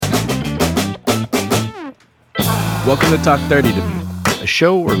Welcome to Talk 30 to Me, a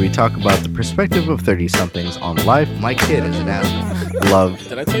show where we talk about the perspective of 30-somethings on life. My kid is an asshole. Love.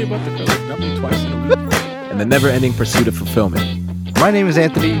 Did I tell you about the girl that dumped me twice in a week? And the never-ending pursuit of fulfillment. My name is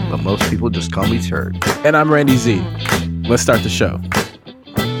Anthony, but most people just call me Turd. And I'm Randy Z. Let's start the show.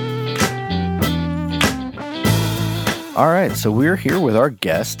 All right, so we're here with our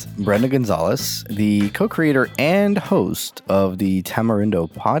guest, Brenda Gonzalez, the co-creator and host of the Tamarindo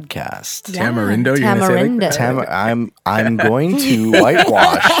podcast. Yeah, Tamarindo? You're gonna say like that? I'm going to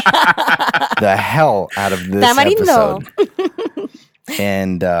whitewash the hell out of this Tamarindo. episode.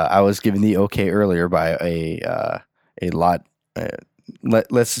 And I was given the okay earlier by a lot.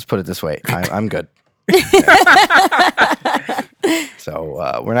 Let's just put it this way: I'm good.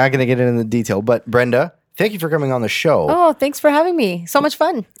 So we're not going to get into the detail, but Brenda, thank you for coming on the show. Oh, thanks for having me. So much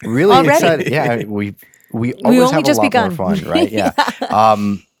fun. Really Already. excited. Yeah, we always only have just a lot begun. more fun, right? Yeah.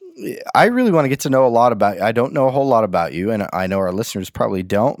 I really want to get to know a lot about you. I don't know a whole lot about you, and I know our listeners probably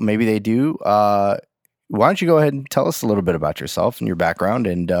don't. Maybe they do. Why don't you go ahead and tell us a little bit about yourself and your background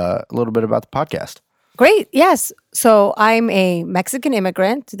and a little bit about the podcast? Great. Yes. So I'm a Mexican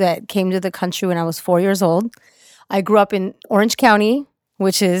immigrant that came to the country when I was 4 years old. I grew up in Orange County,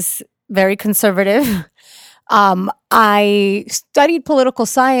 which is very conservative. I studied political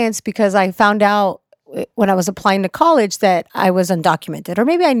science because I found out when I was applying to college that I was undocumented, or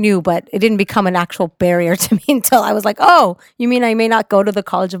maybe I knew, but it didn't become an actual barrier to me until I was like, oh, you mean I may not go to the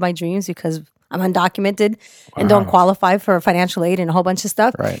college of my dreams because I'm undocumented and don't qualify for financial aid and a whole bunch of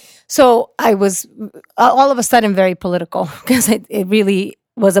stuff. Right. So I was all of a sudden very political because it really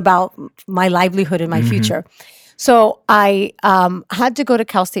was about my livelihood and my future. So I had to go to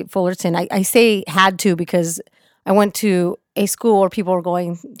Cal State Fullerton. I say had to because I went to a school where people were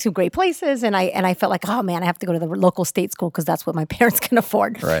going to great places, and I felt like, oh man, I have to go to the local state school because that's what my parents can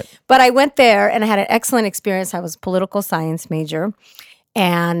afford. Right. But I went there and I had an excellent experience. I was a political science major,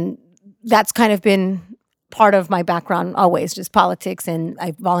 and that's kind of been part of my background always, just politics. And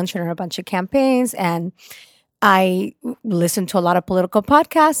I volunteered on a bunch of campaigns, and I listened to a lot of political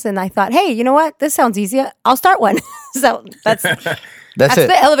podcasts, and I thought, hey, you know what? This sounds easy. I'll start one. So that's That's it.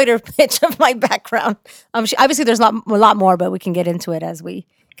 the elevator pitch of my background. Obviously, there's a lot more, but we can get into it as we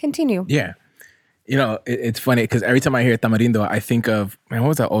continue. Yeah. You know, it's funny because every time I hear Tamarindo, I think of, man, what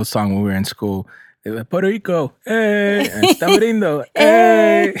was that old song when we were in school? They were like, Puerto Rico, hey, and Tamarindo,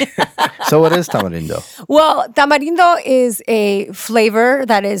 hey. So what is Tamarindo? Well, tamarindo is a flavor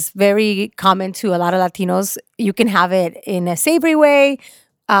that is very common to a lot of Latinos. You can have it in a savory way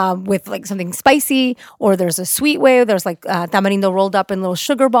with like something spicy, or there's a sweet way. There's like tamarindo rolled up in little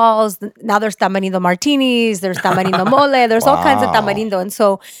sugar balls. Now there's tamarindo martinis. There's tamarindo mole. There's all kinds of tamarindo. And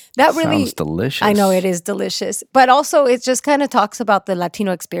so that really Sounds delicious. I know it is delicious, but also it just kind of talks about the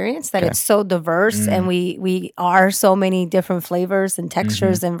Latino experience, that it's so diverse and we are so many different flavors and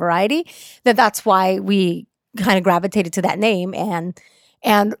textures and variety that's why we kind of gravitated to that name.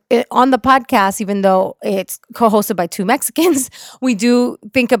 And on the podcast, even though it's co-hosted by two Mexicans, we do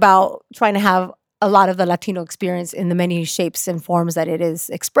think about trying to have a lot of the Latino experience in the many shapes and forms that it is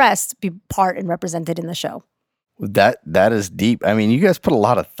expressed be part and represented in the show. That is deep. I mean, you guys put a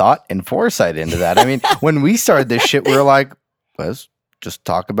lot of thought and foresight into that. I mean, when we started this shit, we were like, let's just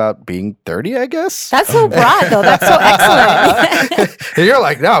talk about being 30, I guess. That's so broad, though. That's so excellent. And you're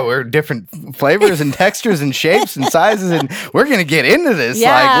like, no, we're different flavors and textures and shapes and sizes, and we're gonna get into this.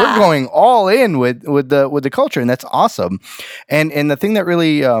 Yeah. Like, we're going all in with the culture, and that's awesome. And the thing that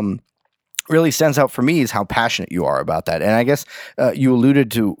really stands out for me is how passionate you are about that. And I guess you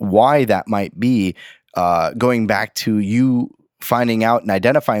alluded to why that might be, going back to you finding out and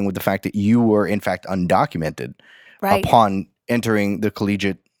identifying with the fact that you were in fact undocumented upon entering the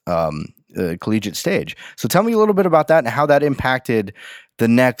collegiate stage. So tell me a little bit about that and how that impacted the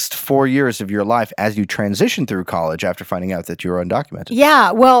next 4 years of your life as you transition through college after finding out that you were undocumented.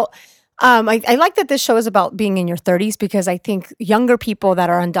 Yeah, well, I like that this show is about being in your 30s because I think younger people that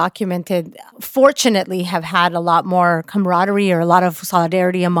are undocumented, fortunately, have had a lot more camaraderie or a lot of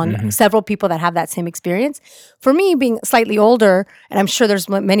solidarity among several people that have that same experience. For me, being slightly older, and I'm sure there's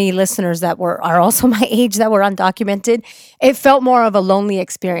many listeners that are also my age that were undocumented, it felt more of a lonely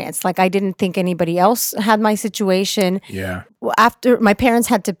experience. Like I didn't think anybody else had my situation. Yeah. After my parents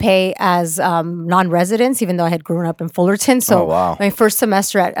had to pay as non-residents, even though I had grown up in Fullerton. So my first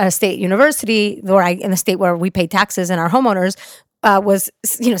semester at a state university, in the state where we pay taxes and our homeowners, was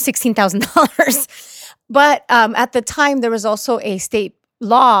 $16,000. But at the time, there was also a state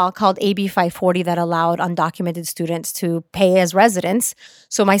law called AB 540 that allowed undocumented students to pay as residents.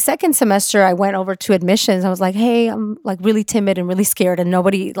 So my second semester, I went over to admissions. I was like, hey, I'm like really timid and really scared, and no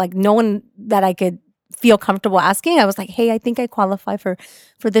one that I could feel comfortable asking. I was like, hey, I think I qualify for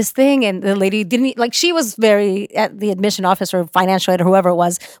this thing. And the lady didn't, like, she was at the admission office or financial aid or whoever it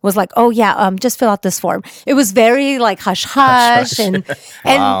was like, oh yeah, just fill out this form. It was very like hush hush. And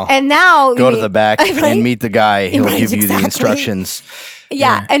Wow. and now Go to the back Right? and meet the guy. He'll Right, give you exactly. the instructions.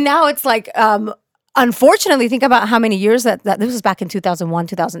 Yeah. And now it's like, unfortunately, think about how many years that this was back in 2001,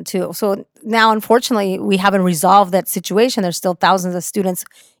 2002. So now, unfortunately, we haven't resolved that situation. There's still thousands of students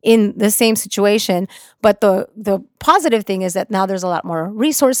in the same situation. But the positive thing is that now there's a lot more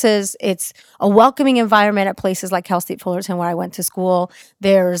resources. It's a welcoming environment at places like Cal State Fullerton, where I went to school.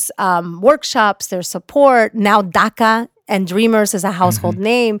 There's workshops, there's support. Now DACA and Dreamers is a household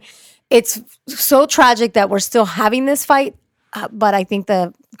name. It's so tragic that we're still having this fight. But I think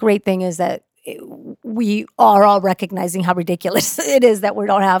the great thing is that we are all recognizing how ridiculous it is that we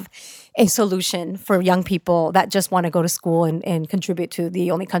don't have a solution for young people that just want to go to school and contribute to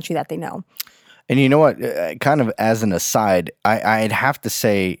the only country that they know. And you know what? Kind of as an aside, I'd have to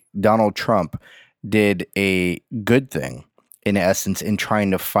say Donald Trump did a good thing, in essence, in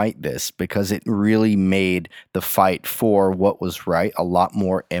trying to fight this, because it really made the fight for what was right a lot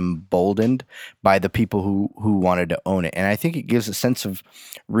more emboldened by the people who wanted to own it. And I think it gives a sense of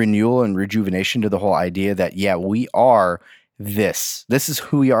renewal and rejuvenation to the whole idea that, yeah, we are this. This is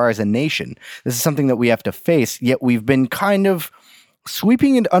who we are as a nation. This is something that we have to face, yet we've been kind of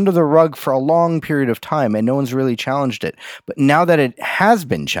sweeping it under the rug for a long period of time, and no one's really challenged it. But now that it has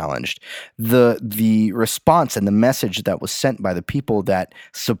been challenged, the response and the message that was sent by the people that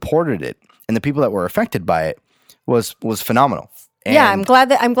supported it and the people that were affected by it was phenomenal. And yeah, I'm glad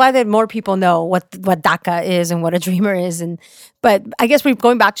that more people know what DACA is and what a dreamer is. But I guess we're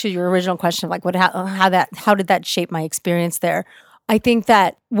going back to your original question, like how did that shape my experience there? I think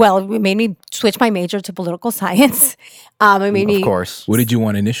that, well, it made me switch my major to political science. It made me, of course. What did you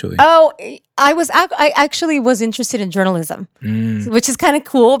want initially? Oh, I actually was interested in journalism, which is kind of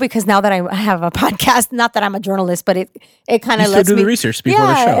cool because now that I have a podcast, not that I'm a journalist, but it kind of lets do me the research before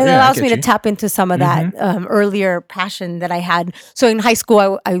the show. it Yeah, I allows get me you. to tap into some of that earlier passion that I had. So in high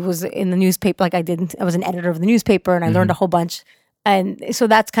school, I was in the newspaper, I was an editor of the newspaper, and I learned a whole bunch. And so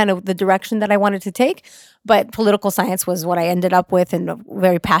that's kind of the direction that I wanted to take. But political science was what I ended up with, and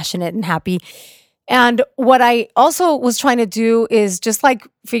very passionate and happy. And what I also was trying to do is just like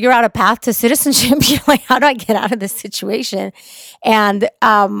figure out a path to citizenship. Like, how do I get out of this situation? And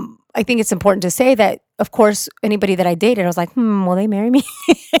I think it's important to say that, of course, anybody that I dated, I was like, will they marry me?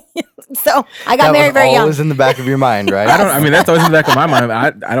 So I got married very young. Always in the back of your mind, right? I mean, that's always in the back of my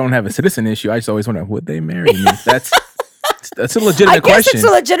mind. I don't have a citizen issue. I just always wonder, would they marry me? That's a legitimate I guess question. it's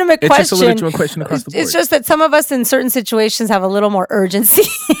a legitimate question. It's just a legitimate question across the board. It's just that some of us in certain situations have a little more urgency.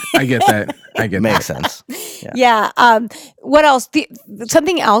 I get that. Makes sense. Yeah. What else?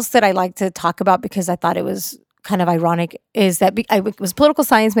 Something else that I like to talk about, because I thought it was kind of ironic, is that I was a political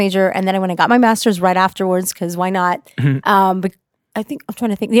science major, and then when I got my master's right afterwards, because why not? But I think I'm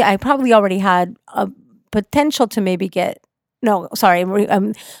trying to think. Yeah, I probably already had a potential to maybe get. No, sorry.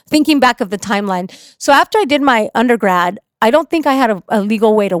 I'm thinking back of the timeline. So after I did my undergrad, I don't think I had a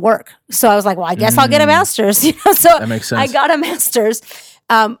legal way to work. So I was like, well, I guess I'll get a master's. So that makes sense. I got a master's.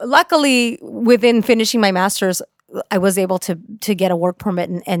 Luckily, within finishing my master's, I was able to get a work permit.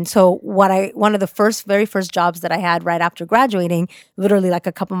 And so one of the very first jobs that I had right after graduating, literally like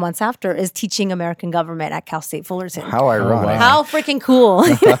a couple months after, is teaching American government at Cal State Fullerton. How ironic. How freaking cool.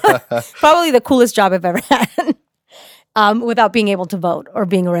 Probably the coolest job I've ever had. Without being able to vote or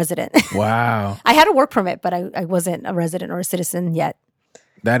being a resident. Wow. I had a work permit, but I wasn't a resident or a citizen yet.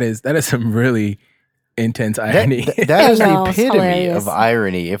 That is some really intense irony. That is I the know, it's epitome hilarious. of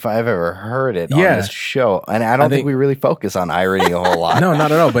irony, if I've ever heard it on Yeah. this show. And I don't think we really focus on irony a whole lot. No,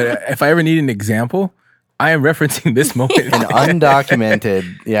 not at all. But if I ever need an example, I am referencing this moment. An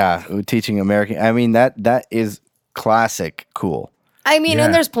undocumented, teaching American. I mean, that is classic cool. I mean, Yeah.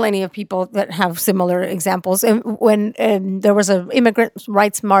 and there's plenty of people that have similar examples. And when there was an immigrant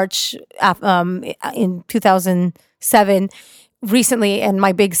rights march in 2007 recently, and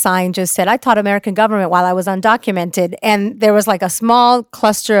my big sign just said, I taught American government while I was undocumented. And there was like a small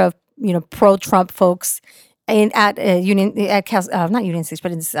cluster of, pro-Trump folks not Union Station,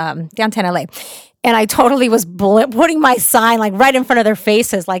 but it's downtown LA. And I totally was putting my sign like right in front of their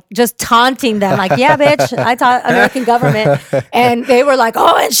faces, like just taunting them, like, yeah, bitch, I taught American government. And they were like,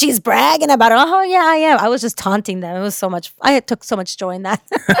 oh, and she's bragging about it. Oh, yeah, I am. I was just taunting them. It was so much. I took so much joy in that.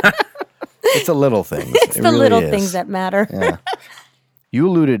 It's the little things. It's the little things that matter. Yeah. You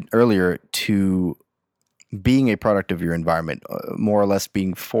alluded earlier to being a product of your environment, more or less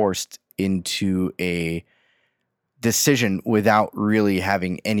being forced into a decision without really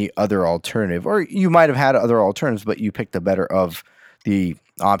having any other alternative, or you might have had other alternatives, but you picked the better of the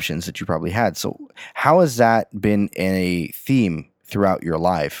options that you probably had. So how has that been a theme throughout your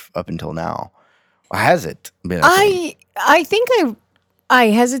life up until now? Or has it been a theme? I think I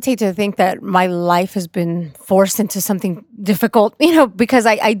hesitate to think that my life has been forced into something difficult, because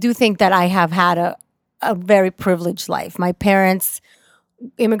I do think that I have had a very privileged life. My parents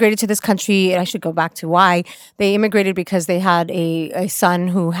immigrated to this country, and I should go back to why. They immigrated because they had a son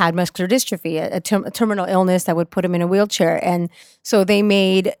who had muscular dystrophy, a terminal illness that would put him in a wheelchair. And so they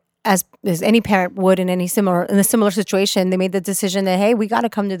made, as any parent would in a similar situation, they made the decision that, hey, we got to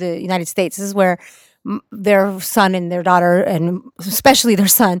come to the United States. This is where their son and their daughter, and especially their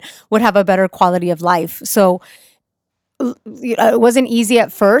son, would have a better quality of life. So it wasn't easy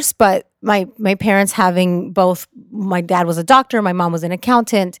at first, but my parents, having both, my dad was a doctor, my mom was an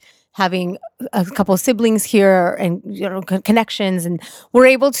accountant, having a couple of siblings here and connections, and we're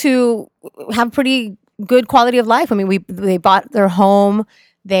able to have pretty good quality of life. I mean, they bought their home.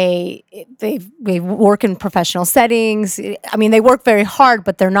 They work in professional settings. I mean, they work very hard,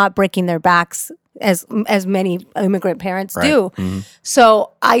 but they're not breaking their backs as many immigrant parents do. Mm-hmm.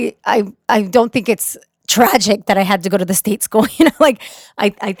 So I don't think it's tragic that I had to go to the States school.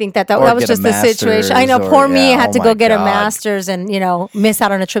 I think that was just the situation. I know, poor me. I had to go get a master's and, miss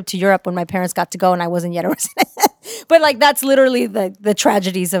out on a trip to Europe when my parents got to go and I wasn't yet a resident. But that's literally the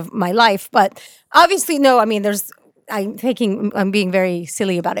tragedies of my life. But obviously, no, I mean, I'm being very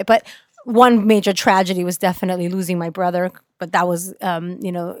silly about it. But one major tragedy was definitely losing my brother. But that was,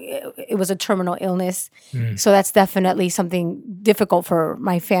 it was a terminal illness. So that's definitely something difficult for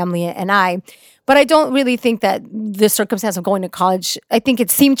my family and I. But I don't really think that the circumstance of going to college, I think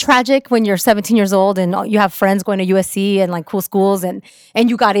it seemed tragic when you're 17 years old and you have friends going to USC and cool schools and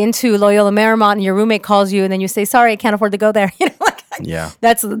you got into Loyola Marymount and your roommate calls you and then you say, sorry, I can't afford to go there. Yeah.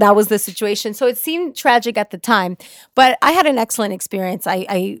 That was the situation. So it seemed tragic at the time, but I had an excellent experience.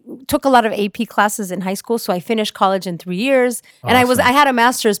 I took a lot of AP classes in high school, so I finished college in 3 years, and I had a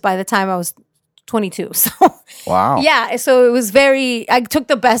master's by the time I was 22. So wow. Yeah. So it was I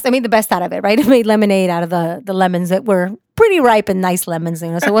made the best out of it, right? I made lemonade out of the lemons that were pretty ripe and nice lemons, so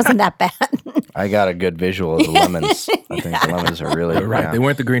it wasn't that bad. I got a good visual of the lemons. I think the lemons are really right. Yeah. They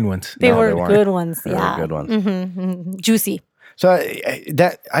weren't the green ones. They were good ones. They yeah. were good ones. Mm-hmm. Juicy. So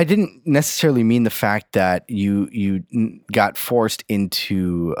that I didn't necessarily mean the fact that you got forced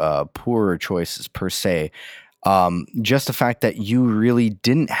into poorer choices per se. Just the fact that you really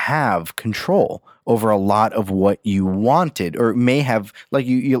didn't have control over a lot of what you wanted, or may have, like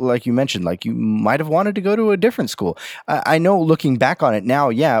you mentioned, you might have wanted to go to a different school. I know, looking back on it now,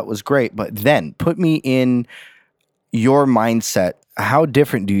 yeah, it was great, but then put me in your mindset. How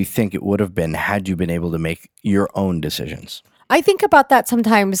different do you think it would have been had you been able to make your own decisions? I think about that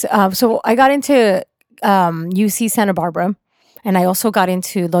sometimes. So I got into UC Santa Barbara, and I also got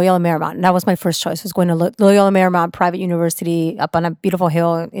into Loyola Marymount. And that was my first choice. I was going to Loyola Marymount Private University up on a beautiful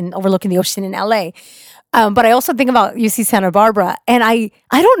hill overlooking the ocean in LA. But I also think about UC Santa Barbara, and I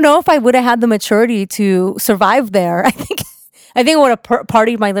don't know if I would have had the maturity to survive there. I think I would have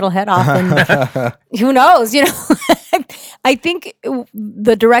partied my little head off, and who knows, I think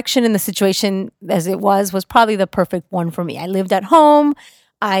the direction and the situation as it was probably the perfect one for me. I lived at home.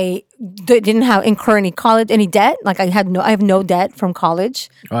 I didn't incur any debt. I have no debt from college.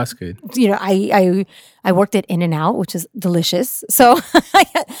 Oh, that's good. I worked at In-N-Out, which is delicious. So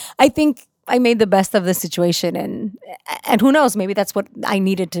I think I made the best of the situation, and who knows, maybe that's what I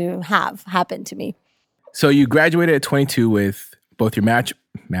needed to have happen to me. So you graduated at 22 with both your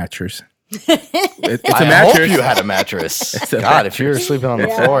mattress. It's a I mattress. hope you had a mattress. It's a God, mattress. if you were sleeping on the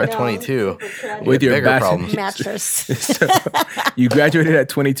floor at 22, with your bigger problems. Mattress. So you graduated at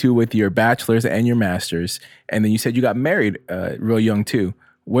 22 with your bachelor's and your master's, and then you said you got married real young too.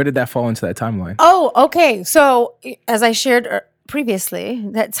 Where did that fall into that timeline? Oh, okay. So as I shared previously,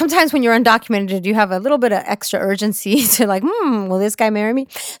 that sometimes when you're undocumented, you have a little bit of extra urgency to will this guy marry me?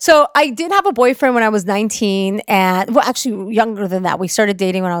 So I did have a boyfriend when I was 19, and actually younger than that. We started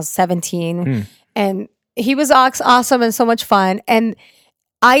dating when I was 17, and he was awesome and so much fun. And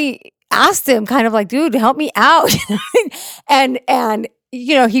I asked him kind of dude, help me out. and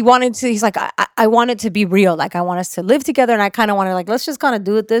he wanted to, he's like, I want it to be real. I want us to live together. And I kind of wanted let's just kind of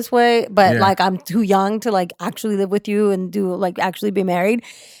do it this way. But I'm too young to actually live with you and do actually be married.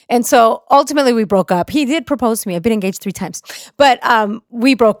 And so ultimately we broke up. He did propose to me. I've been engaged 3 times, but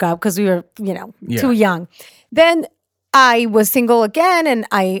we broke up because we were, too young. Then I was single again, and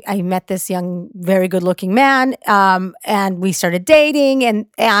I met this young, very good looking man. And we started dating,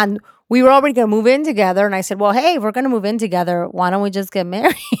 and we were already going to move in together. And I said, well, hey, we're going to move in together. Why don't we just get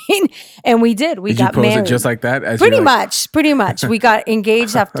married? And we did. We Did got you propose married. it just like that? As Pretty you're like, much. Pretty much. We got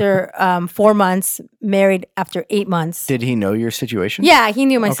engaged after 4 months, married after 8 months. Did he know your situation? Yeah, he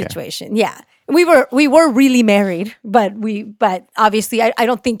knew my situation. Yeah. We were really married, but obviously I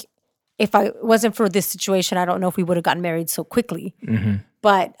don't think if I wasn't for this situation, I don't know if we would have gotten married so quickly.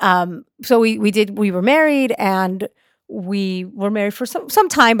 But so we were married, and we were married for some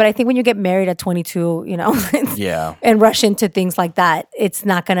time. But I think when you get married at 22, you know, Yeah. and rush into things like that, it's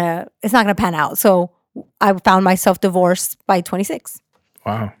not gonna pan out. So I found myself divorced by 26.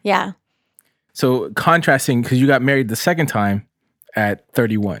 wow. Yeah. So contrasting, because you got married the second time at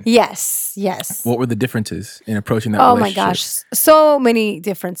 31. Yes. What were the differences in approaching that Oh my relationship? gosh, so many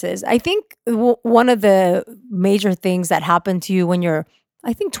differences. I think one of the major things that happen to you when you're,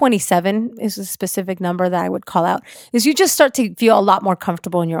 I think 27 is a specific number that I would call out, is you just start to feel a lot more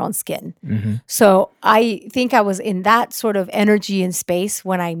comfortable in your own skin. So I think I was in that sort of energy and space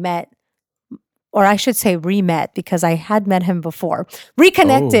when I met, or I should say re-met, because I had met him before,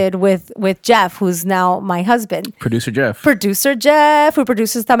 reconnected with Jeff, who's now my husband. Producer Jeff. Producer Jeff, who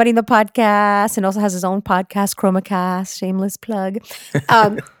produces Tamarindo podcast and also has his own podcast, ChromaCast, shameless plug.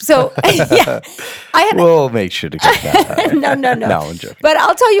 So yeah, I had We'll make sure to get that. no. No, I'm joking. But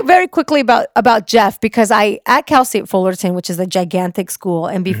I'll tell you very quickly about Jeff, because at Cal State Fullerton, which is a gigantic school,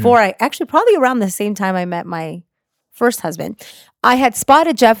 and before I actually probably around the same time I met my first husband, I had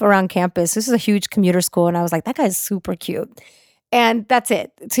spotted Jeff around campus. This is a huge commuter school, and I was like, that guy's super cute. And that's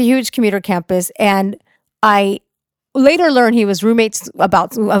it. It's a huge commuter campus, and I later learned he was roommates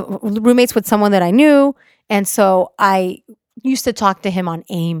with someone that I knew, and so I used to talk to him on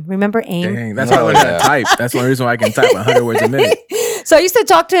AIM. Remember AIM? Dang, that's why I learned how to type. That's the only reason why I can type 100 words a minute. So I used to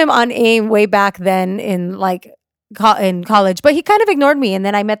talk to him on AIM way back then in college, but he kind of ignored me. And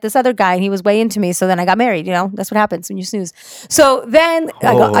then I met this other guy, and he was way into me. So then I got married. You know, that's what happens when you snooze. So then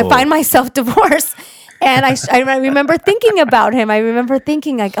I find myself divorced. And I remember thinking about him. I remember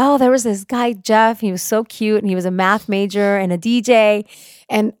thinking like, oh, there was this guy, Jeff. He was so cute, and he was a math major and a DJ.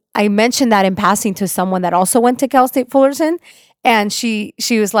 And I mentioned that in passing to someone that also went to Cal State Fullerton. And she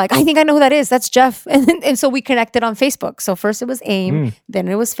was like, I think I know who that is. That's Jeff. And so we connected on Facebook. So first it was AIM, then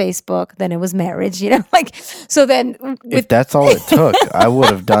it was Facebook, then it was marriage, you know, like, so then. If that's all it took, I would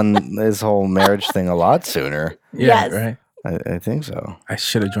have done this whole marriage thing a lot sooner. Yeah, Yes. right. I think so. I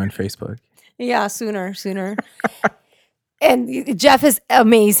should have joined Facebook. Yeah, sooner. And Jeff is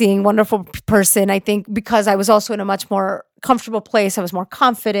amazing, wonderful person. I think because I was also in a much more comfortable place, I was more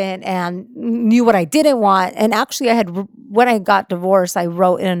confident and knew what I didn't want. And actually, when I got divorced, I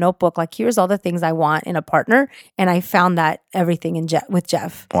wrote in a notebook like, "Here's all the things I want in a partner," and I found that everything with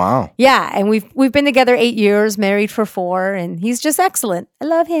Jeff. Wow. Yeah, and we've been together 8 years, married for 4, and he's just excellent. I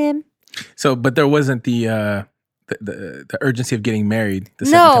love him. So, but there wasn't the urgency of getting married. The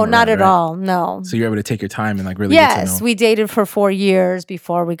second No, time not around, at right? all. No. So you're able to take your time and like really get to Yes, know. we dated for 4 years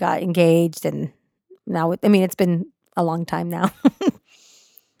before we got engaged, and now it's been a long time now.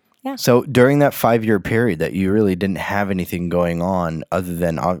 So during that 5-year period that you really didn't have anything going on other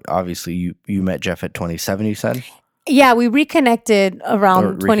than obviously you met Jeff at 27, you said? Yeah, we reconnected Or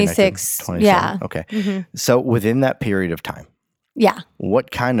around reconnected 26. 27? Yeah. Okay. Mhm. So within that period of time, Yeah.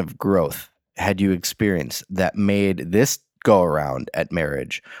 what kind of growth had you experienced that made this go around at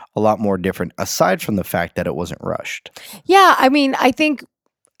marriage a lot more different, aside from the fact that it wasn't rushed? Yeah, I think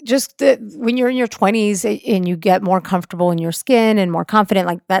just when you're in your 20s and you get more comfortable in your skin and more confident,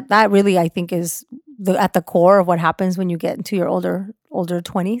 like that really, I think, is at the core of what happens when you get into your older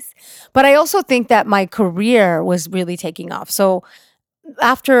 20s. But I also think that my career was really taking off. So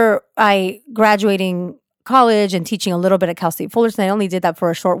after I graduating college and teaching a little bit at Cal State Fullerton, I only did that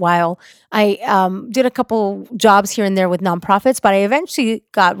for a short while. I did a couple jobs here and there with nonprofits, but I eventually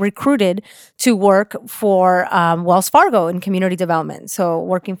got recruited to work for Wells Fargo in community development. So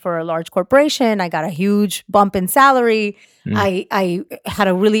working for a large corporation, I got a huge bump in salary. I had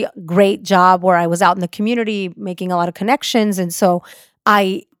a really great job where I was out in the community making a lot of connections. And so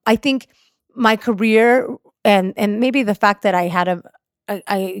I think my career and maybe the fact that I had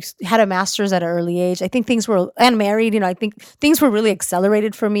a master's at an early age. I think and married, I think things were really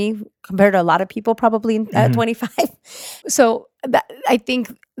accelerated for me compared to a lot of people probably at 25. So I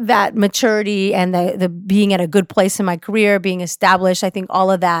think that maturity and the being at a good place in my career, being established, I think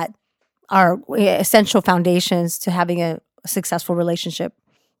all of that are essential foundations to having a successful relationship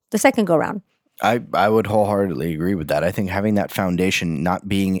the second go round. I would wholeheartedly agree with that. I think having that foundation, not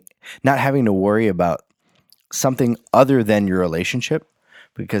having to worry about something other than your relationship,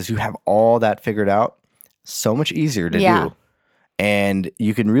 because you have all that figured out, so much easier to do. and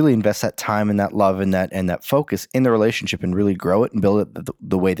you can really invest that time and that love and that focus in the relationship and really grow it and build it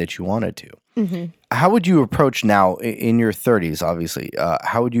the way that you wanted to. Mm-hmm. How would you approach now in your 30s, obviously,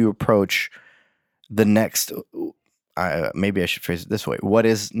 how would you approach the next, maybe I should phrase it this way. What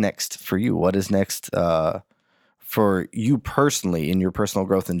is next for you? What is next for you personally in your personal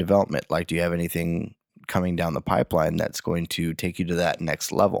growth and development? Like, do you have anything coming down the pipeline that's going to take you to that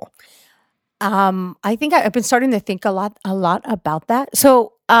next level? I think I've been starting to think a lot about that.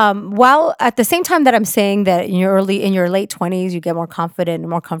 So, while at the same time that I'm saying that in your late 20s, you get more confident and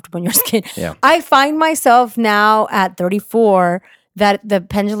more comfortable in your skin, Yeah. I find myself now at 34 that the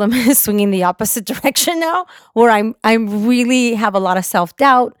pendulum is swinging the opposite direction now, where I'm really have a lot of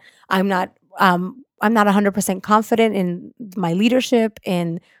self-doubt. I'm not 100% confident in my leadership,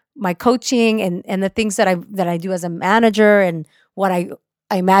 in my coaching, and the things that I do as a manager, and what I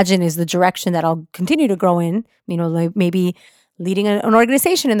imagine is the direction that I'll continue to grow in, like maybe leading an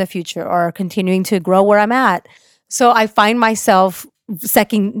organization in the future or continuing to grow where I'm at. So I find myself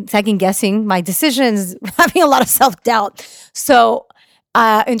second guessing my decisions, having a lot of self-doubt. So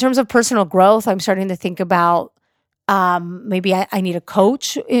in terms of personal growth, I'm starting to think about maybe I need a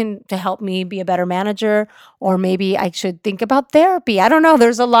coach to help me be a better manager, or maybe I should think about therapy. I don't know.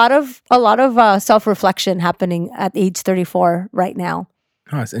 There's a lot of self-reflection happening at age 34 right now.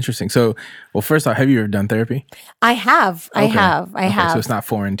 Oh, that's interesting. So, well, first off, have you ever done therapy? I have. I have. So it's not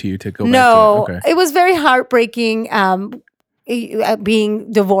foreign to you to go back No, to it. Okay. It was very heartbreaking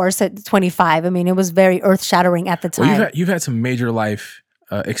being divorced at 25. I mean, it was very earth-shattering at the time. Well, you've had some major life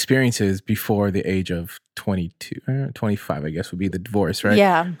experiences before the age of 22, 25, I guess would be the divorce, right?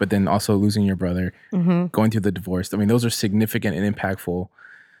 Yeah. But then also losing your brother, going through the divorce. I mean, those are significant and impactful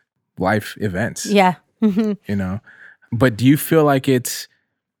life events. Yeah. But do you feel like it's,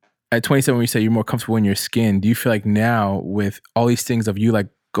 at 27, when you say you're more comfortable in your skin, do you feel like now with all these things of you like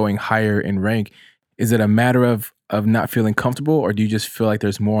going higher in rank, is it a matter of not feeling comfortable, or do you just feel like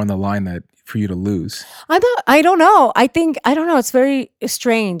there's more on the line that for you to lose? I don't know. I don't know. It's very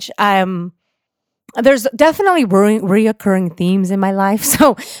strange. There's definitely reoccurring themes in my life.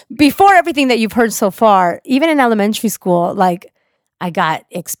 So before everything that you've heard so far, even in elementary school, like I got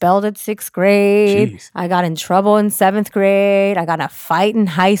expelled at 6th grade. Jeez. I got in trouble in 7th grade. I got in a fight in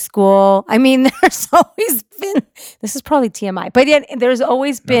high school. I mean, there's always been, this is probably TMI, but yet there's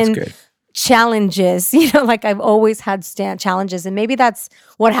always been challenges, like I've always had challenges. And maybe that's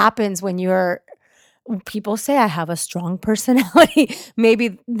what happens when people say I have a strong personality.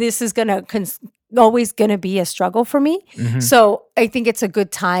 Maybe this is always going to be a struggle for me. Mm-hmm. So I think it's a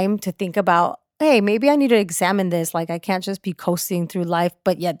good time to think about, hey, maybe I need to examine this. Like, I can't just be coasting through life,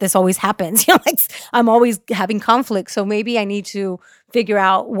 but yet this always happens. Like I'm always having conflict. So maybe I need to figure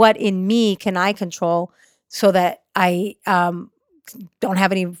out what in me can I control so that I don't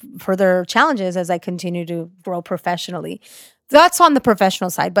have any further challenges as I continue to grow professionally. That's on the professional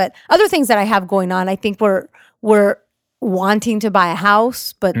side. But other things that I have going on, I think we're wanting to buy a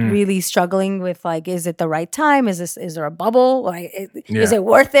house, but really struggling with, like, is it the right time? Is there a bubble? Like, is it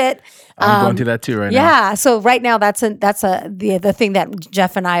worth it? I'm going through that too right now. Yeah. So right now that's the thing that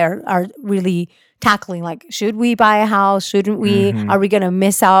Jeff and I are really tackling. Like, should we buy a house? Shouldn't we? Are we going to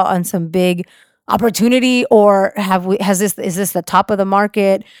miss out on some big opportunity, or is this the top of the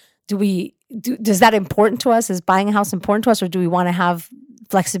market? Does that important to us? Is buying a house important to us, or do we want to have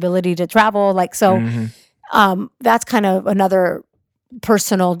flexibility to travel? Like, so that's kind of another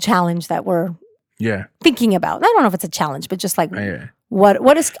personal challenge that we're thinking about. I don't know if it's a challenge, but just like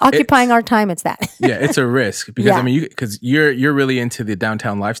what is occupying our time? It's that. Yeah, it's a risk because I mean, because you're really into the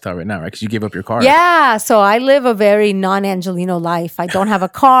downtown lifestyle right now, right? Because you gave up your car. Yeah, so I live a very non-Angelino life. I don't have a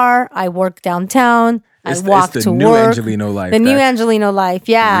car. I work downtown. I walk to new work. Angelino life. The new Angelino life,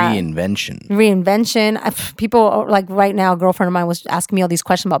 yeah. Reinvention. People, like right now, a girlfriend of mine was asking me all these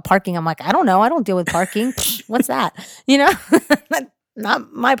questions about parking. I'm like, I don't know. I don't deal with parking. What's that?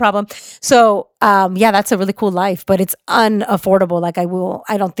 Not my problem. So, that's a really cool life, but it's unaffordable. Like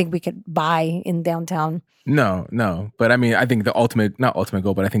I don't think we could buy in downtown. No. But I mean, I think not ultimate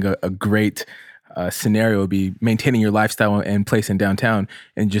goal, but I think a great scenario would be maintaining your lifestyle and place in downtown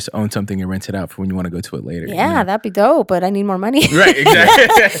and just own something and rent it out for when you want to go to it later. Yeah, that'd be dope, but I need more money. Right,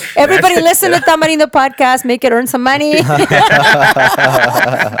 exactly. Everybody listen to Tamarindo podcast, make it earn some money.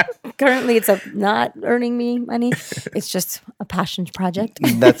 Currently, it's not earning me money. It's just a passion project.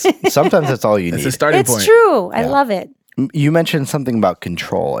 Sometimes that's all you need. It's a starting point. It's true. I love it. You mentioned something about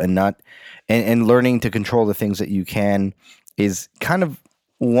control and learning to control the things that you can is kind of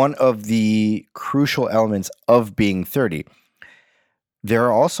one of the crucial elements of being 30. There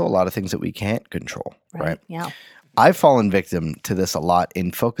are also a lot of things that we can't control, right? Yeah. I've fallen victim to this a lot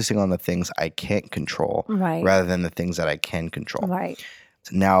in focusing on the things I can't control Right. rather than the things that I can control. Right.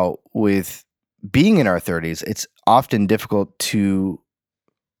 Now, with being in our 30s, it's often difficult to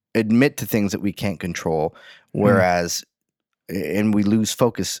admit to things that we can't control, whereas and we lose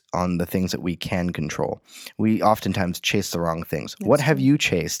focus on the things that we can control. We oftentimes chase the wrong things. What have you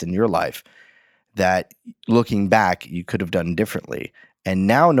chased in your life that, looking back, you could have done differently? And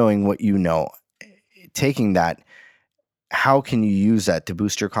now, knowing what you know, taking that, how can you use that to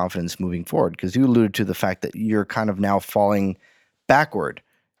boost your confidence moving forward? Because you alluded to the fact that you're kind of now falling backward,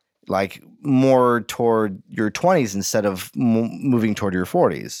 like more toward your 20s instead of moving toward your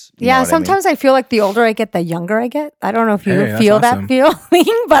 40s. You know what I mean? Sometimes I feel like the older I get, the younger I get. I don't know if you Hey, feel that's awesome. that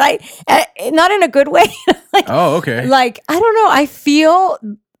feeling, but not in a good way. Like, Oh, okay. like, I don't know. I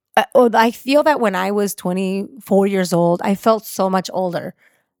feel that when I was 24 years old, I felt so much older.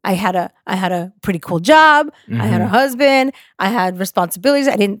 I had a pretty cool job. I had a husband. I had responsibilities.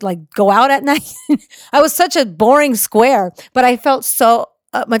 I didn't like go out at night. I was such a boring square, but I felt so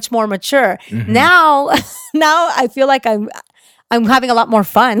much more mature. Now I feel like I'm having a lot more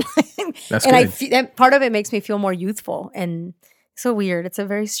fun. That's and good. and part of it makes me feel more youthful, and so weird. It's a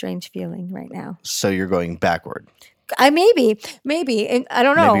very strange feeling right now. So you're going backward. Maybe, and I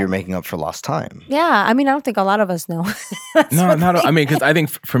don't know. Maybe you're making up for lost time. Yeah, I mean, I don't think a lot of us know. No, not. I mean, because I think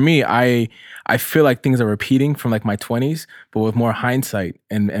for me, I feel like things are repeating from like my 20s, but with more hindsight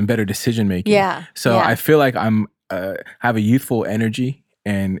and better decision making. Yeah. So yeah. I feel like I'm have a youthful energy,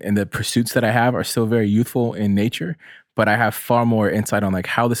 and the pursuits that I have are still very youthful in nature. But I have far more insight on like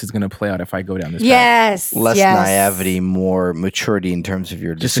how this is going to play out if I go down this path. Yes. Less yes. naivety, more maturity in terms of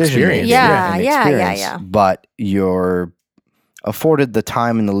your Just decision experience. making Yeah, and yeah, experience. yeah. But you're afforded the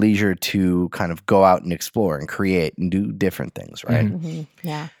time and the leisure to kind of go out and explore and create and do different things, right? Mhm.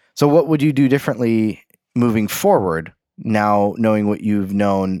 Yeah. So what would you do differently moving forward now, knowing what you've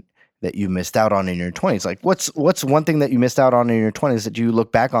known that you missed out on in your 20s? Like what's one thing that you missed out on in your 20s that you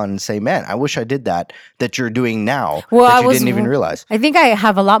look back on and say, man, I wish I did that you're doing now Well, that I you was- didn't even realize. I think I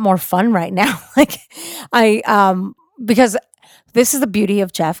have a lot more fun right now. Like because this is the beauty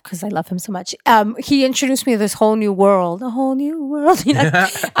of Jeff, because I love him so much. He introduced me to this whole new world, you know,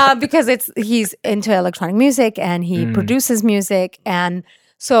 because he's into electronic music and he produces music. And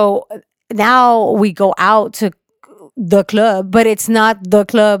so now we go out to the club, but it's not the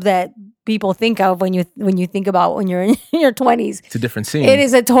club that people think of when you think about when you're in your 20s. It's a different scene. It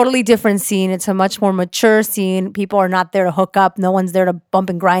is a totally different scene. It's a much more mature scene. People are not there to hook up. No one's there to bump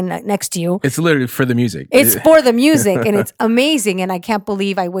and grind next to you. It's literally for the music. It's for the music, and it's amazing. And I can't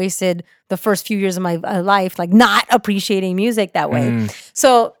believe I wasted the first few years of my life like not appreciating music that way.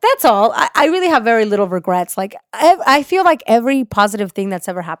 So that's all. I really have very little regrets. Like I feel like every positive thing that's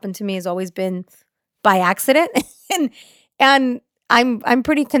ever happened to me has always been by accident, and I'm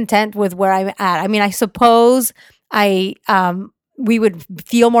pretty content with where I'm at. I mean, I suppose we would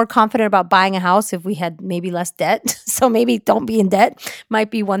feel more confident about buying a house if we had maybe less debt. So maybe don't be in debt might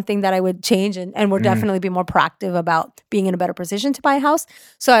be one thing that I would change, and would definitely be more proactive about being in a better position to buy a house.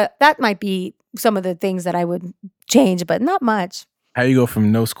 So that might be some of the things that I would change, but not much. How you go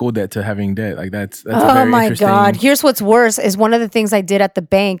from no school debt to having debt? Like that's a Oh very my interesting. God. Here's what's worse is one of the things I did at the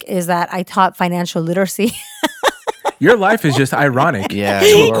bank is that I taught financial literacy. Your life is just ironic. Yeah, To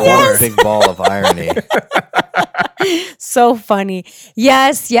you a are core. one big ball of irony. So funny.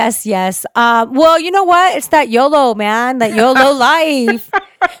 Yes. Well, you know what? It's that YOLO, man. That YOLO life.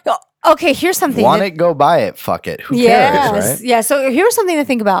 Okay, here's something. Want it, go buy it. Fuck it. Who cares, right? Yeah. So here's something to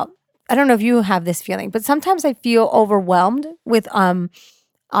think about. I don't know if you have this feeling, but sometimes I feel overwhelmed with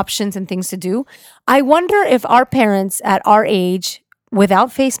options and things to do. I wonder if our parents at our age, without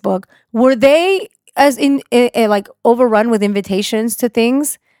Facebook, were they as in like overrun with invitations to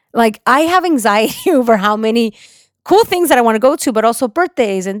things? Like I have anxiety over how many cool things that I want to go to, but also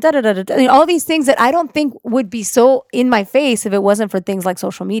birthdays and and all these things that I don't think would be so in my face if it wasn't for things like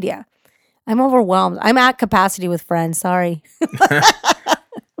social media. I'm overwhelmed. I'm at capacity with friends. Sorry.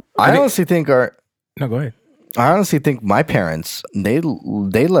 I honestly think No, go ahead. I honestly think my parents they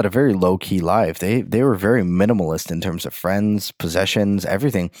led a very low key life. They were very minimalist in terms of friends, possessions,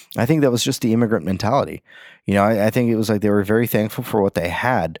 everything. I think that was just the immigrant mentality. You know, I think it was like they were very thankful for what they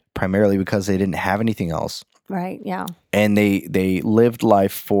had, primarily because they didn't have anything else, Right. Yeah. and they lived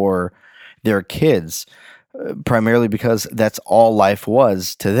life for their kids. Primarily because that's all life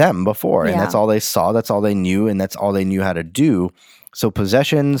was to them before, and Yeah. that's all they saw, that's all they knew, and that's all they knew how to do. So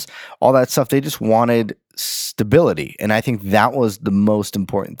possessions, all that stuff, they just wanted stability, and I think that was the most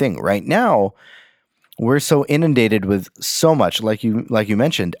important thing. Right now, we're so inundated with so much, like you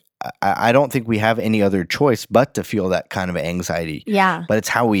mentioned. I don't think we have any other choice but to feel that kind of anxiety. Yeah. But it's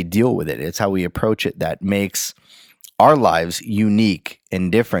how we deal with it. It's how we approach it that makes our lives unique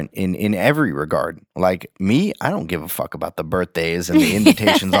and different in every regard. Like me, I don't give a fuck about the birthdays and the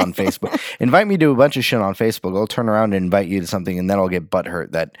invitations on Facebook. Invite me to a bunch of shit on Facebook. I'll turn around and invite you to something, and then I'll get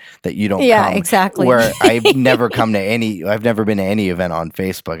butthurt that you don't come. Exactly. Where I've never been to any event on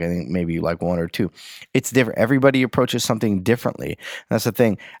Facebook. I think maybe like one or two. It's different. Everybody approaches something differently. That's the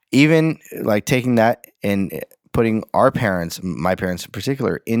thing. Even like taking that and putting our parents, my parents in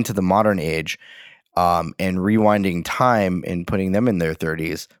particular, into the modern age, and rewinding time and putting them in their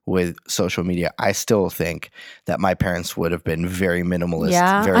 30s with social media, I still think that my parents would have been very minimalist.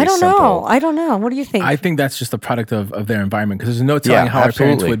 Yeah, very I don't simple. know. I don't know. What do you think? I think that's just a product of their environment, because there's no telling how our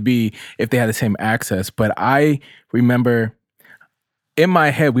parents would be if they had the same access. But I remember in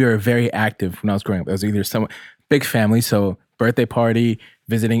my head, we were very active when I was growing up. It was either some big family, so birthday party,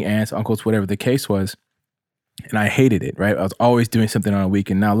 visiting aunts, uncles, whatever the case was. And I hated it, right? I was always doing something on a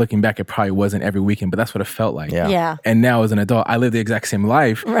weekend. Now looking back, it probably wasn't every weekend, but that's what it felt like. Yeah. And now as an adult, I live the exact same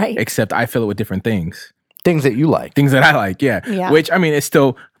life, Right. except I fill it with different things. Things that you like. Things that I like, Yeah. Which, I mean, it's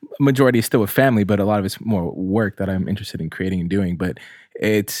still, majority is still with family, but a lot of it's more work that I'm interested in creating and doing. But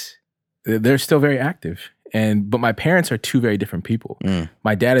they're still very active. But my parents are two very different people.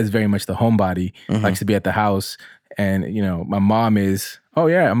 My dad is very much the homebody, likes to be at the house. And, my mom is, oh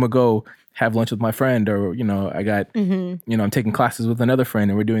yeah, I'm going to go have lunch with my friend, or, I got, I'm taking classes with another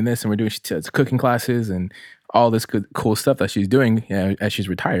friend, and we're doing this, and we're doing cooking classes and all this good, cool stuff that she's doing as she's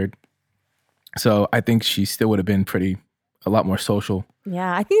retired. So I think she still would have been a lot more social.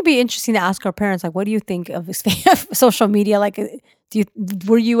 Yeah, I think it'd be interesting to ask our parents, like, what do you think of social media? Like,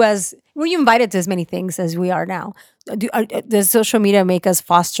 were you invited to as many things as we are now? Does social media make us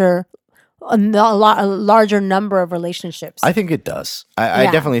foster a larger number of relationships? I think it does. I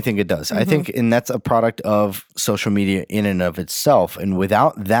definitely think it does. I think, and that's a product of social media in and of itself. And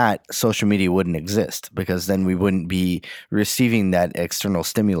without that, social media wouldn't exist, because then we wouldn't be receiving that external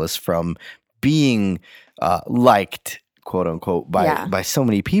stimulus from being liked, quote unquote, by so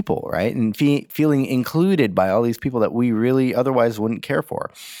many people, right? And feeling included by all these people that we really otherwise wouldn't care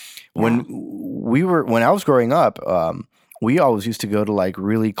for. When I was growing up, we always used to go to like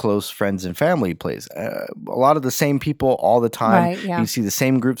really close friends and family places. A lot of the same people all the time. Right, yeah. You see the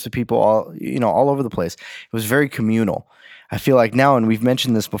same groups of people all over the place. It was very communal. I feel like now, and we've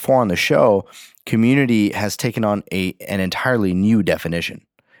mentioned this before on the show, community has taken on an entirely new definition.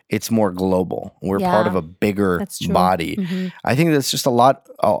 It's more global. We're part of a bigger body. I think that's just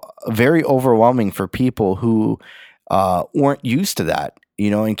very overwhelming for people who weren't used to that.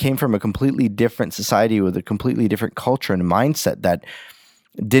 And came from a completely different society with a completely different culture and mindset that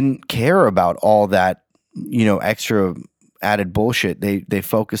didn't care about all that, extra added bullshit. They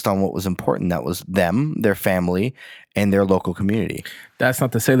focused on what was important. That was them, their family, and their local community. That's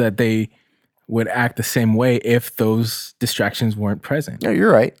not to say that they would act the same way if those distractions weren't present. No,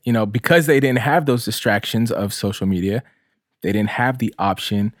 you're right. Because they didn't have those distractions of social media, they didn't have the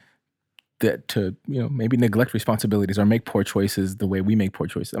option to maybe neglect responsibilities or make poor choices the way we make poor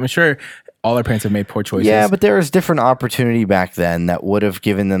choices. I'm sure all our parents have made poor choices. Yeah, but there was different opportunity back then that would have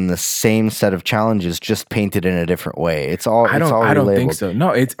given them the same set of challenges, just painted in a different way. I don't think so.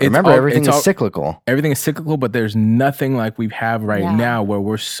 No, everything is cyclical. Everything is cyclical, but there's nothing like we have now where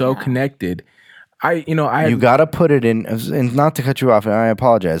we're so connected. You got to put it in, and not to cut you off, and I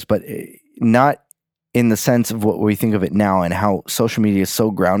apologize, but not in the sense of what we think of it now and how social media is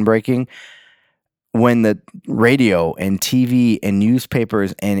so groundbreaking. When the radio and TV and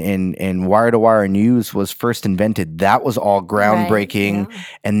newspapers and wire-to-wire news was first invented, that was all groundbreaking,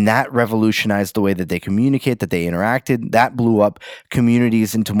 and that revolutionized the way that they communicate, that they interacted. That blew up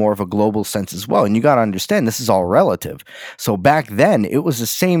communities into more of a global sense as well. And you got to understand, this is all relative. So back then, it was the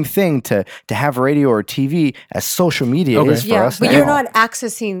same thing to have radio or TV as social media is for us but now. you're not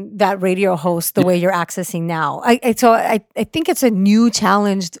accessing that radio host the way you're accessing now. I think it's a new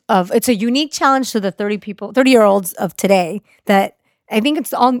challenge it's a unique challenge to the 30-year-olds of today, that I think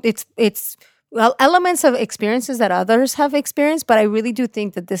it's elements of experiences that others have experienced, but I really do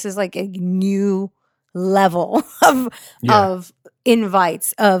think that this is like a new level of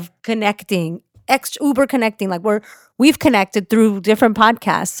invites, of connecting, uber connecting. Like we've connected through different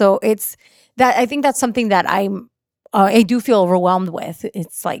podcasts. So I think that's something that I do feel overwhelmed with.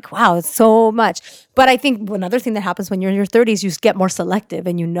 It's like, wow, it's so much. But I think another thing that happens when you're in your 30s, you just get more selective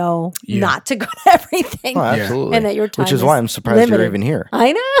and not to go to everything. Oh, absolutely. And that your time Which is why I'm surprised limited. you're even here.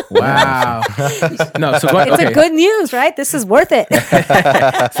 I know. Wow. It's a good news, right? This is worth it.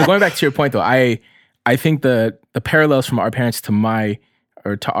 So going back to your point, though, I think the parallels from our parents to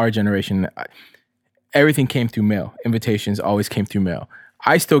or to our generation, everything came through mail. Invitations always came through mail.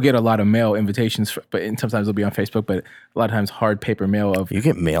 I still get a lot of mail invitations, and sometimes they'll be on Facebook, but a lot of times hard paper mail of... You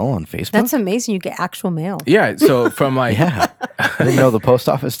get mail on Facebook? That's amazing. You get actual mail. Yeah, so from like... Yeah. I didn't know the post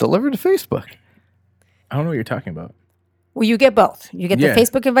office delivered to Facebook. I don't know what you're talking about. Well, you get both. You get Yeah. the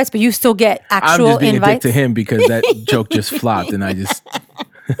Facebook invites, but you still get I'm actual just being invites. a dick to him because that joke just flopped, and I just...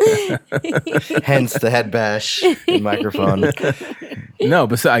 Hence the head bash microphone. No,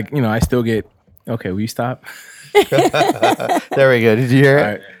 but so I still get... Okay, will you stop? There we go. Did you hear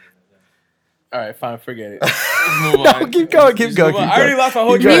it? All right, fine, forget it. Let's move on. No, keep going. Just move on. I already lost my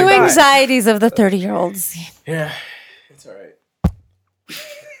whole Keep train New of thought. anxieties of the 30-year-olds. Yeah, it's all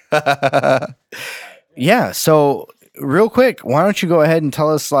right. Yeah. So real quick, why don't you go ahead and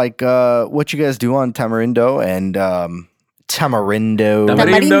tell us like what you guys do on Tamarindo and Tamarindo.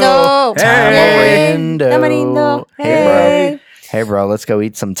 Tamarindo. Tamarindo. Tamarindo. Hey, bro. Hey, bro. Let's go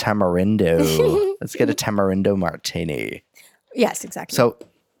eat some tamarindo. Let's get a tamarindo martini. Yes, exactly. So,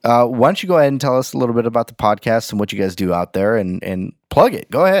 why don't you go ahead and tell us a little bit about the podcast and what you guys do out there and plug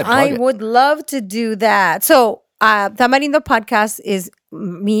it. Go ahead. Plug I it. would love to do that. So, Tamarindo Podcast is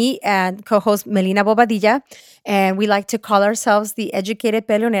me and co-host Melina Bobadilla, and we like to call ourselves the Educated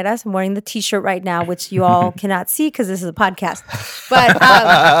Peleoneras. I'm wearing the t-shirt right now, which you all cannot see because this is a podcast. But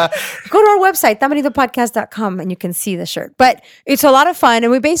go to our website, tamarindopodcast.com, and you can see the shirt. But it's a lot of fun,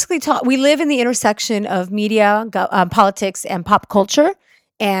 and we basically we live in the intersection of media, politics, and pop culture.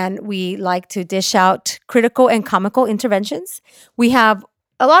 And we like to dish out critical and comical interventions. We have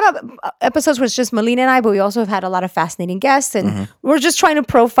a lot of episodes where it's just Melina and I, but we also have had a lot of fascinating guests. And we're just trying to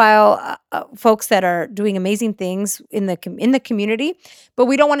profile folks that are doing amazing things in the community. But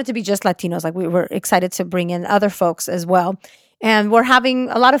we don't want it to be just Latinos. Like, we were excited to bring in other folks as well. And we're having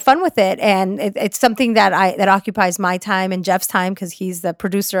a lot of fun with it. And it's something that occupies my time and Jeff's time, because he's the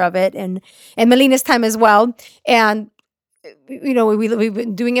producer of it, and Melina's time as well. And we've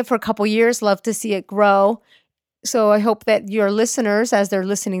been doing it for a couple years. Love to see it grow. So I hope that your listeners, as they're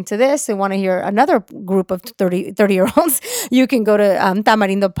listening to this and want to hear another group of 30-year-olds, you can go to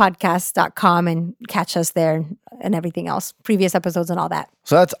tamarindopodcast.com and catch us there and everything else, previous episodes and all that.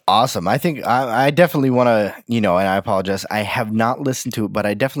 So that's awesome. I think I definitely want to, and I apologize, I have not listened to it, but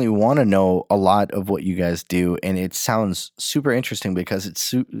I definitely want to know a lot of what you guys do. And it sounds super interesting because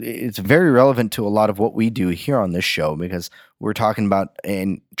it's very relevant to a lot of what we do here on this show, because we're talking about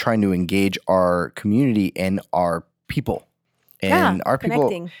and trying to engage our community and our people. And our people,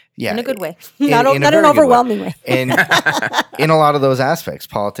 connecting in a good way, in not a an very good overwhelming way. And in a lot of those aspects,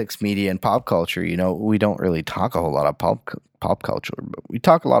 politics, media, and pop culture, we don't really talk a whole lot of pop culture, but we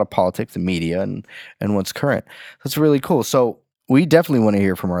talk a lot of politics and media and what's current. That's really cool. So we definitely want to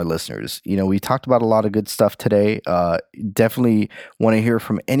hear from our listeners. We talked about a lot of good stuff today. Definitely want to hear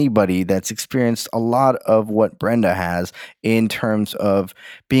from anybody that's experienced a lot of what Brenda has in terms of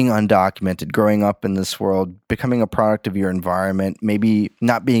being undocumented, growing up in this world, becoming a product of your environment, maybe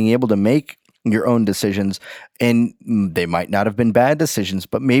not being able to make your own decisions, and they might not have been bad decisions,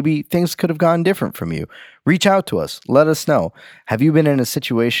 but maybe things could have gone different from you. Reach out to us. Let us know. Have you been in a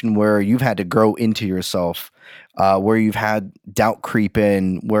situation where you've had to grow into yourself, where you've had doubt creep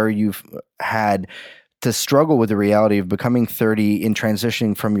in, where you've had to struggle with the reality of becoming 30 and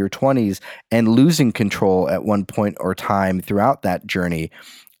transitioning from your 20s and losing control at one point or time throughout that journey,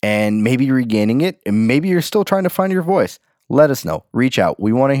 and maybe regaining it, and maybe you're still trying to find your voice? Let us know. Reach out.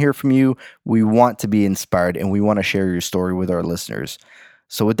 We want to hear from you. We want to be inspired, and we want to share your story with our listeners.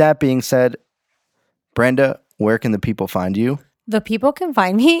 So with that being said, Brenda, where can the people find you? The people can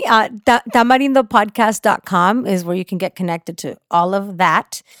find me at tamarindopodcast.com is where you can get connected to all of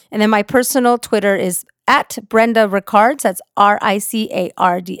that. And then my personal Twitter is at Brenda Ricards. That's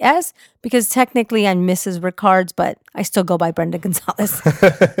Ricards, because technically I'm Mrs. Ricards, but I still go by Brenda Gonzalez.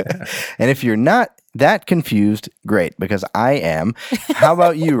 And if you're not that confused, great, because I am. How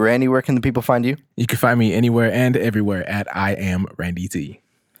about you, Randy? Where can the people find you? You can find me anywhere and everywhere at I am Randy Z.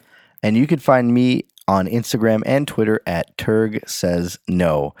 And you can find me on Instagram and Twitter at Turg Says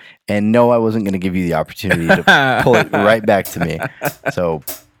No. And no, I wasn't going to give you the opportunity to pull it right back to me. So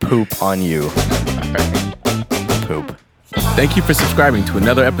poop on you. Poop. Thank you for subscribing to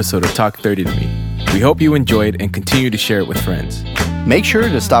another episode of Talk 30 to Me. We hope you enjoyed and continue to share it with friends. Make sure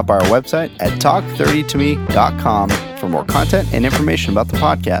to stop by our website at talk30tome.com for more content and information about the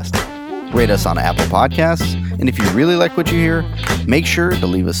podcast. Rate us on Apple Podcasts, and if you really like what you hear, make sure to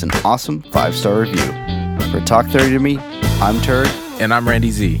leave us an awesome 5-star review. For Talk 30 to Me, I'm Turd. And I'm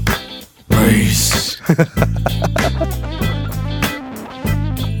Randy Z. Peace.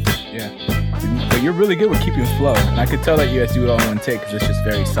 Yeah. but you're really good with keeping flow. And I could tell that you guys do it all in one take because it's just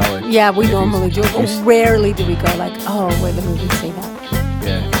very solid. Yeah, we If you- normally do it, but rarely do we go like, oh, wait, let me say that.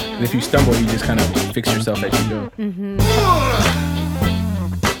 Yeah. And if you stumble, you just kind of fix yourself as you go.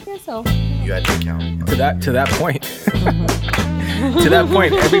 Yeah, so. You had to count. To that point. To that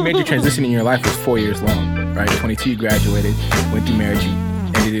point, every major transition in your life was 4 years long, right? 22, you graduated, went through marriage, you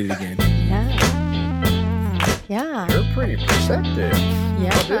ended it again. Yeah. You're pretty perceptive.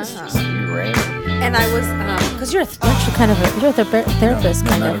 Yeah. This is random. And I was, because you're actually kind of you're a therapist, No,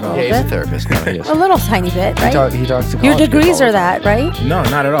 kind not of at all. a Yeah, little he's a bit. therapist. No, he is. A little tiny bit, right? He talks to Your college degrees kids all are the that, time. right? No,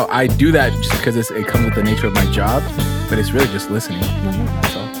 not at all. I do that just because it comes with the nature of my job, but it's really just listening.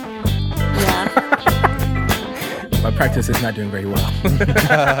 That's all. Yeah. My practice is not doing very well.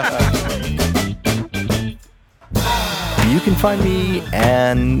 You can find me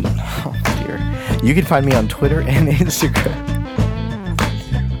You can find me on Twitter and Instagram.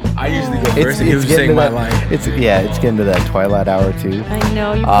 I usually go first, and he was just saying my line. It's getting to that twilight hour too. I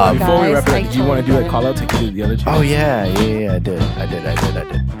know you. Before Before we guys, wrap it I up, did you want to do totally a call out to do the other two? Oh yeah, I did.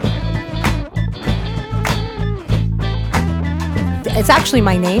 It's actually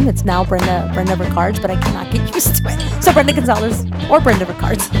my name. It's now Brenda Ricards, but I cannot get used to it. So Brenda Gonzalez or Brenda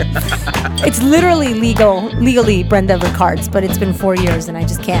Ricards. It's literally legally Brenda Ricards, but it's been 4 years and I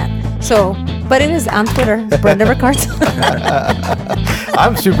just can't. So, but it is on Twitter, Brenda Ricards.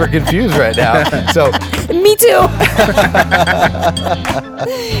 I'm super confused right now. So Me too.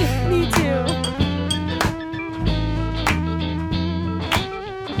 Me too.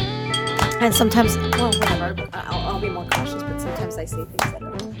 And sometimes, well, whatever. I'll be more cautious, but sometimes I say things that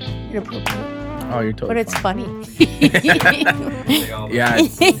are inappropriate. Oh, you're totally But it's funny. Yeah,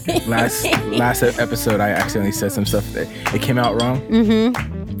 last episode, I accidentally said some stuff that it came out wrong. Mm-hmm.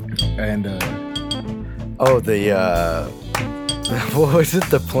 And what was it?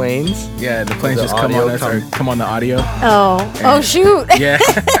 The planes? yeah, the planes The just come audio on us or come on the audio. Oh, shoot. Yeah.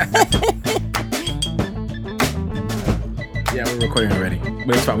 Yeah, we're recording already.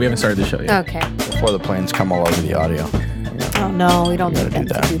 But it's fine. We haven't started the show yet. Okay. Before the planes come all over the audio. Oh, no, we don't You need gotta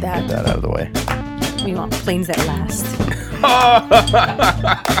them to do Get that. that out of the way. We want planes that last.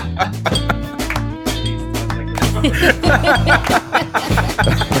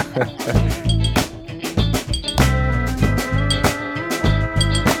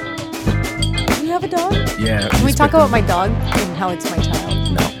 Do you have a dog? Yeah. Can we talk about my dog and how it's my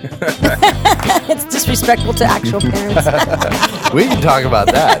child? No. It's disrespectful to actual parents. We can talk about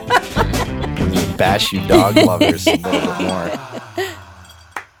that. Bash you dog lovers a little bit more.